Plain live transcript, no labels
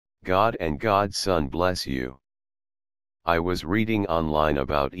God and God's Son bless you. I was reading online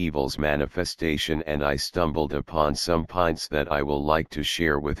about evil's manifestation and I stumbled upon some points that I will like to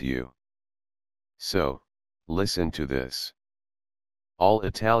share with you. So, listen to this. All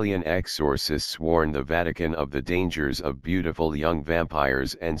Italian exorcists warn the Vatican of the dangers of beautiful young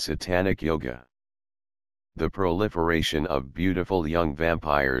vampires and satanic yoga. The proliferation of beautiful young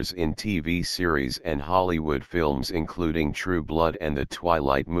vampires in TV series and Hollywood films including True Blood and the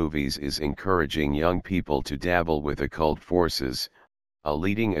Twilight movies is encouraging young people to dabble with occult forces. A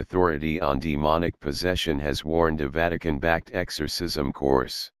leading authority on demonic possession has warned a Vatican-backed exorcism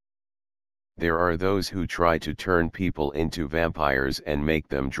course. There are those who try to turn people into vampires and make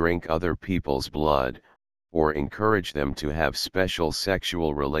them drink other people's blood, or encourage them to have special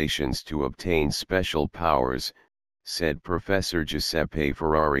sexual relations to obtain special powers, said Professor Giuseppe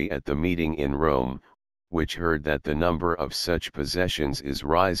Ferrari at the meeting in Rome, which heard that the number of such possessions is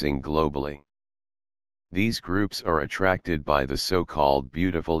rising globally. These groups are attracted by the so-called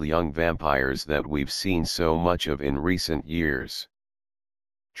beautiful young vampires that we've seen so much of in recent years.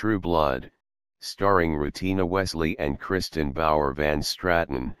 True Blood, starring Rutina Wesley and Kristen Bauer Van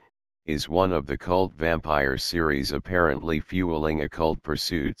Straten, is one of the cult vampire series apparently fueling occult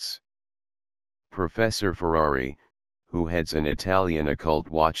pursuits. Professor Ferrari, who heads an Italian occult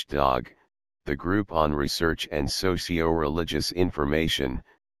watchdog, the Group on Research and Socio-Religious Information,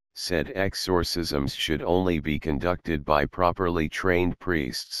 said exorcisms should only be conducted by properly trained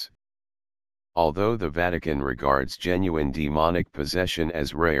priests. Although the Vatican regards genuine demonic possession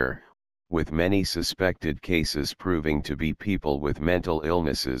as rare, with many suspected cases proving to be people with mental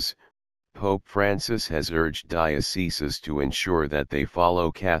illnesses, Pope Francis has urged dioceses to ensure that they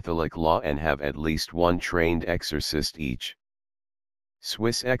follow Catholic law and have at least one trained exorcist each.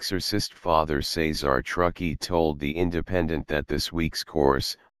 Swiss exorcist Father Cesar Trucchi told The Independent that this week's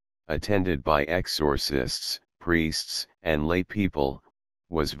course, attended by exorcists, priests, and lay people,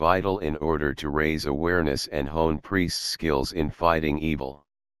 was vital in order to raise awareness and hone priests' skills in fighting evil.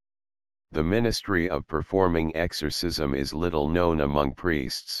 The ministry of performing exorcism is little known among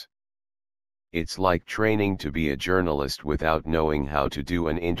priests. It's like training to be a journalist without knowing how to do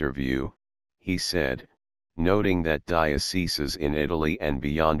an interview, he said, noting that dioceses in Italy and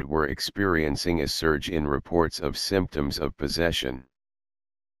beyond were experiencing a surge in reports of symptoms of possession.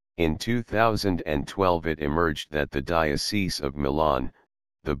 In 2012 it emerged that the Diocese of Milan,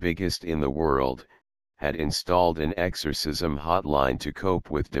 the biggest in the world, had installed an exorcism hotline to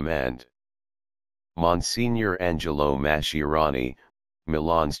cope with demand. Monsignor Angelo Mascherani,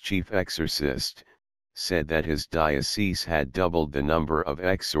 Milan's chief exorcist, said that his diocese had doubled the number of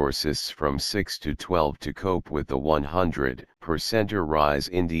exorcists from 6 to 12 to cope with the 100% rise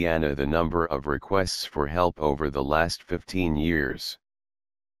in Indiana the number of requests for help over the last 15 years.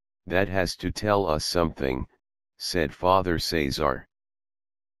 That has to tell us something, said Father Cesar.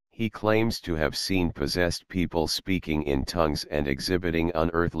 He claims to have seen possessed people speaking in tongues and exhibiting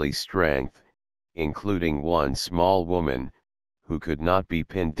unearthly strength, including one small woman, who could not be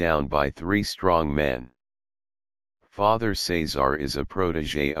pinned down by 3 strong men. Father Cesar is a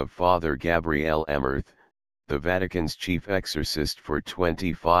protege of Father Gabriele Emmerth, the Vatican's chief exorcist for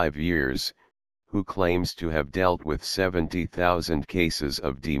 25 years, who claims to have dealt with 70,000 cases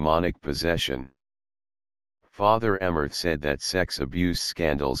of demonic possession. Father Emmerth said that sex abuse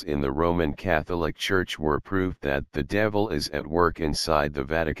scandals in the Roman Catholic Church were proof that the devil is at work inside the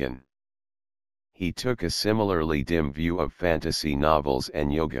Vatican. He took a similarly dim view of fantasy novels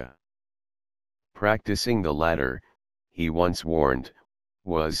and yoga. Practicing the latter, he once warned,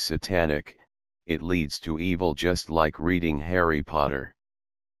 was satanic. It leads to evil just like reading Harry Potter.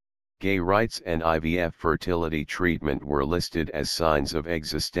 Gay rights and IVF fertility treatment were listed as signs of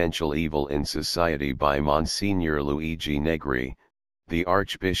existential evil in society by Monsignor Luigi Negri, the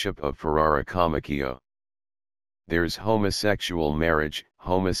Archbishop of Ferrara Comacchio. There's homosexual marriage,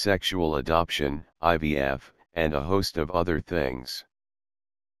 homosexual adoption, IVF, and a host of other things.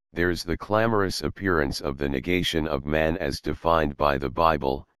 There's the clamorous appearance of the negation of man as defined by the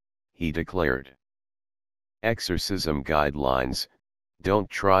Bible, he declared. Exorcism guidelines: don't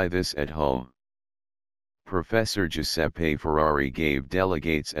try this at home. Professor Giuseppe Ferrari gave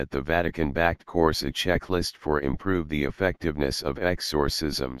delegates at the Vatican-backed course a checklist for improve the effectiveness of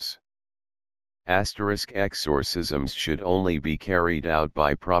exorcisms. Exorcisms should only be carried out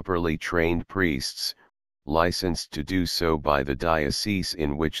by properly trained priests, licensed to do so by the diocese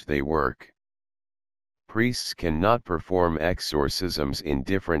in which they work. Priests cannot perform exorcisms in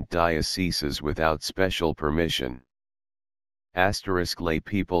different dioceses without special permission. Lay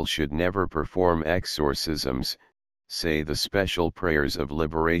people should never perform exorcisms, say the special prayers of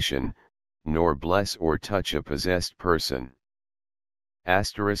liberation, nor bless or touch a possessed person.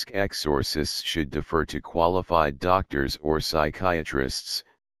 Exorcists should defer to qualified doctors or psychiatrists,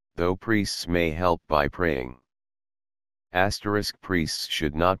 though priests may help by praying. Priests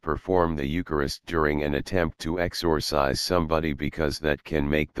should not perform the Eucharist during an attempt to exorcise somebody because that can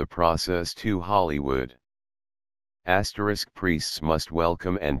make the process too Hollywood. Priests must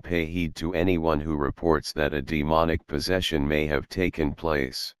welcome and pay heed to anyone who reports that a demonic possession may have taken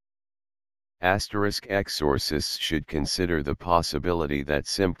place. Exorcists should consider the possibility that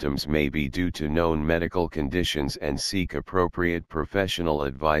symptoms may be due to known medical conditions and seek appropriate professional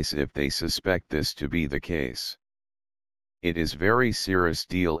advice if they suspect this to be the case. It is very serious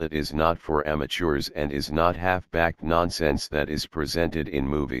deal. It is not for amateurs and is not half-backed nonsense that is presented in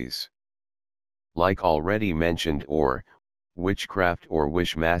movies. Like already mentioned, or witchcraft or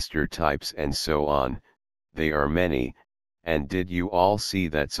wishmaster types and so on, they are many, and did you all see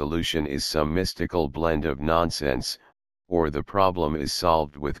that solution is some mystical blend of nonsense, or the problem is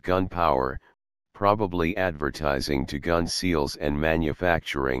solved with gun power, probably advertising to gun seals and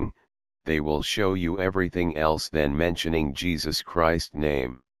manufacturing. They will show you everything else than mentioning Jesus Christ's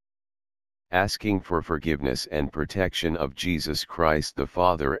name. Asking for forgiveness and protection of Jesus Christ the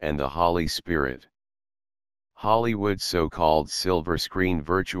Father and the Holy Spirit. Hollywood's so-called silver screen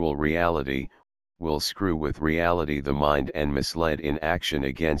virtual reality will screw with reality the mind and mislead in action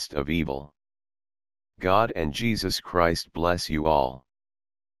against of evil. God and Jesus Christ bless you all.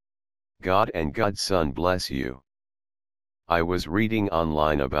 God and God's Son bless you. I was reading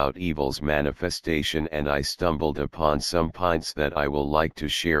online about evil's manifestation and I stumbled upon some points that I will like to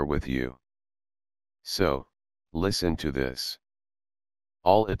share with you. So, listen to this.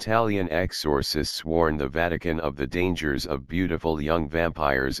 All Italian exorcists warn the Vatican of the dangers of beautiful young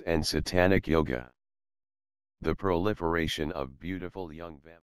vampires and satanic yoga. The proliferation of beautiful young vampires.